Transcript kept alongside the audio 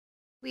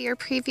We are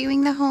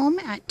previewing the home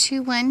at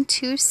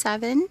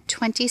 2127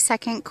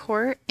 22nd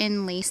Court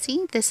in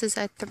Lacey. This is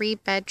a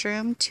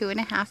 3-bedroom,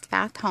 2.5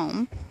 bath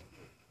home.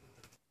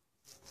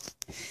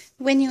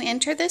 When you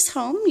enter this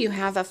home, you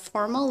have a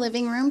formal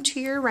living room to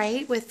your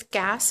right with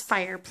gas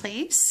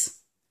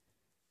fireplace,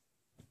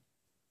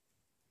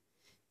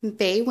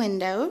 bay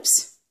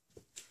windows,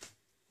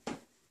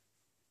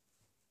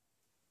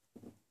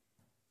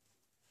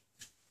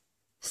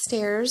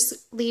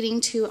 stairs leading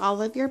to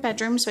all of your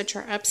bedrooms, which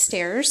are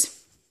upstairs.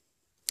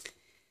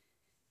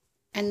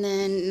 And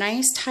then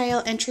nice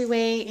tile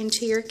entryway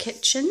into your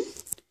kitchen.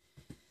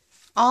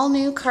 All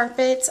new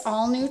carpets,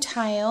 all new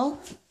tile.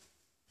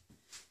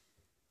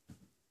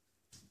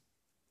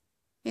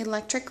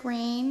 Electric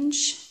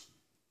range.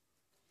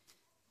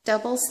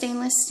 Double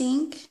stainless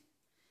sink.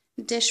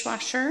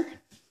 Dishwasher.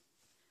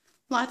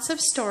 Lots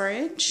of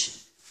storage.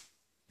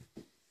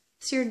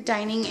 It's your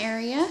dining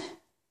area.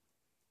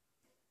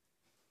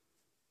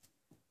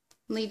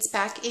 Leads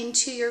back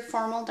into your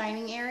formal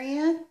dining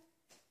area.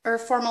 Or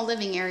formal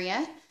living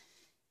area,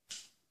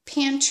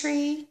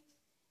 pantry,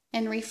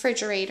 and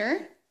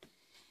refrigerator.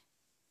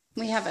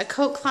 We have a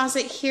coat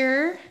closet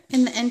here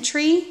in the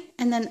entry,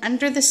 and then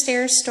under the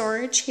stairs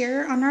storage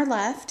here on our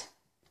left.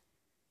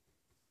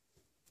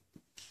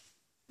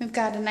 We've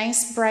got a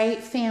nice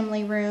bright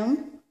family room.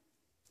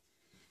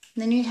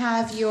 And then you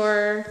have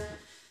your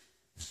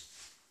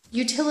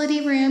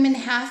utility room and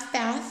half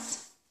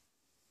bath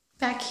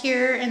back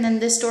here, and then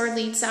this door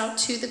leads out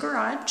to the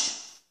garage.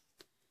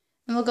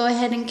 And we'll go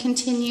ahead and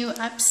continue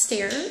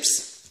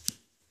upstairs.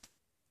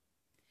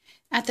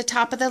 At the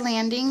top of the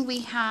landing, we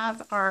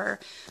have our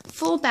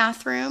full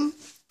bathroom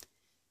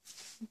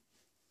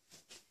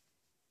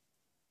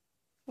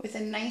with a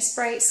nice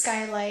bright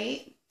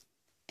skylight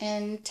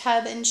and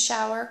tub and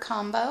shower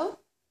combo.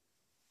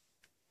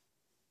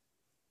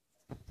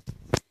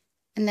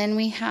 And then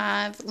we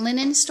have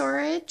linen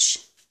storage,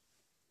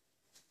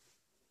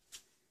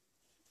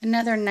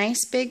 another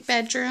nice big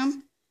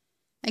bedroom.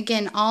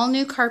 Again, all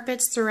new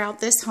carpets throughout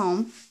this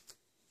home.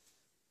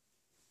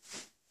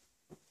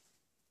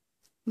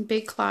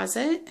 Big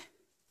closet.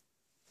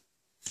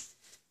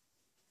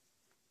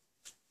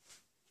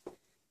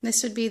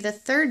 This would be the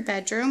 3rd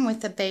bedroom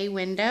with a bay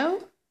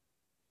window.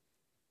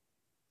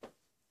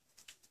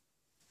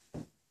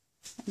 And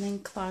then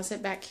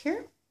closet back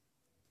here.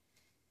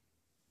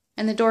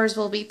 And the doors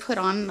will be put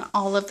on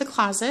all of the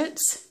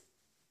closets.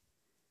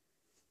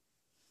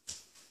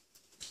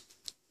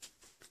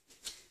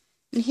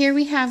 And here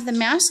we have the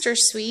master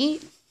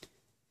suite.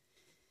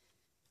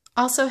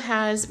 Also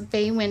has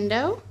bay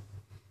window,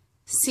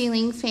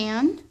 ceiling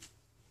fan,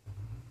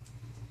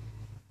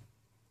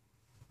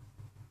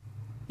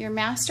 your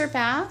master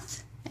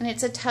bath, and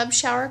it's a tub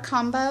shower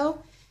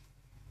combo,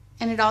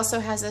 and it also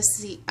has a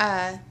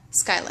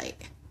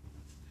skylight.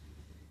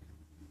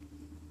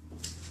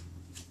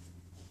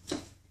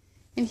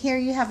 And here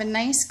you have a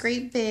nice,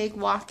 great big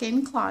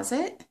walk-in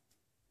closet.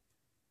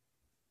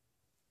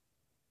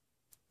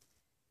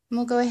 And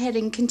we'll go ahead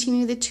and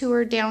continue the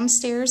tour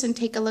downstairs and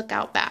take a look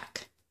out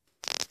back.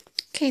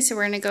 Okay, so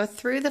we're going to go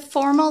through the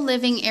formal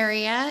living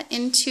area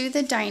into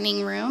the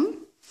dining room.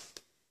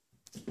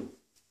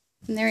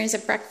 And there is a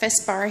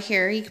breakfast bar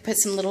here. You can put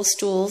some little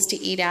stools to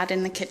eat at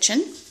in the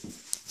kitchen.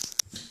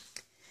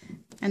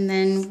 And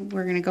then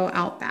we're going to go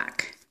out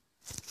back.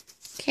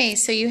 Okay,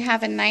 so you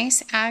have a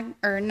nice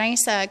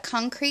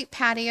concrete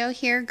patio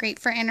here, great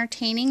for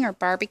entertaining or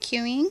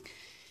barbecuing.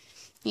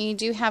 You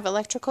do have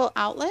electrical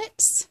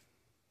outlets.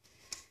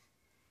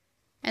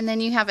 And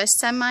then you have a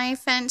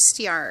semi-fenced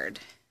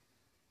yard.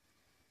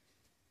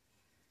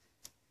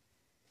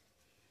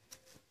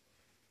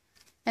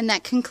 And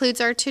that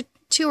concludes our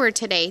tour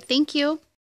today. Thank you.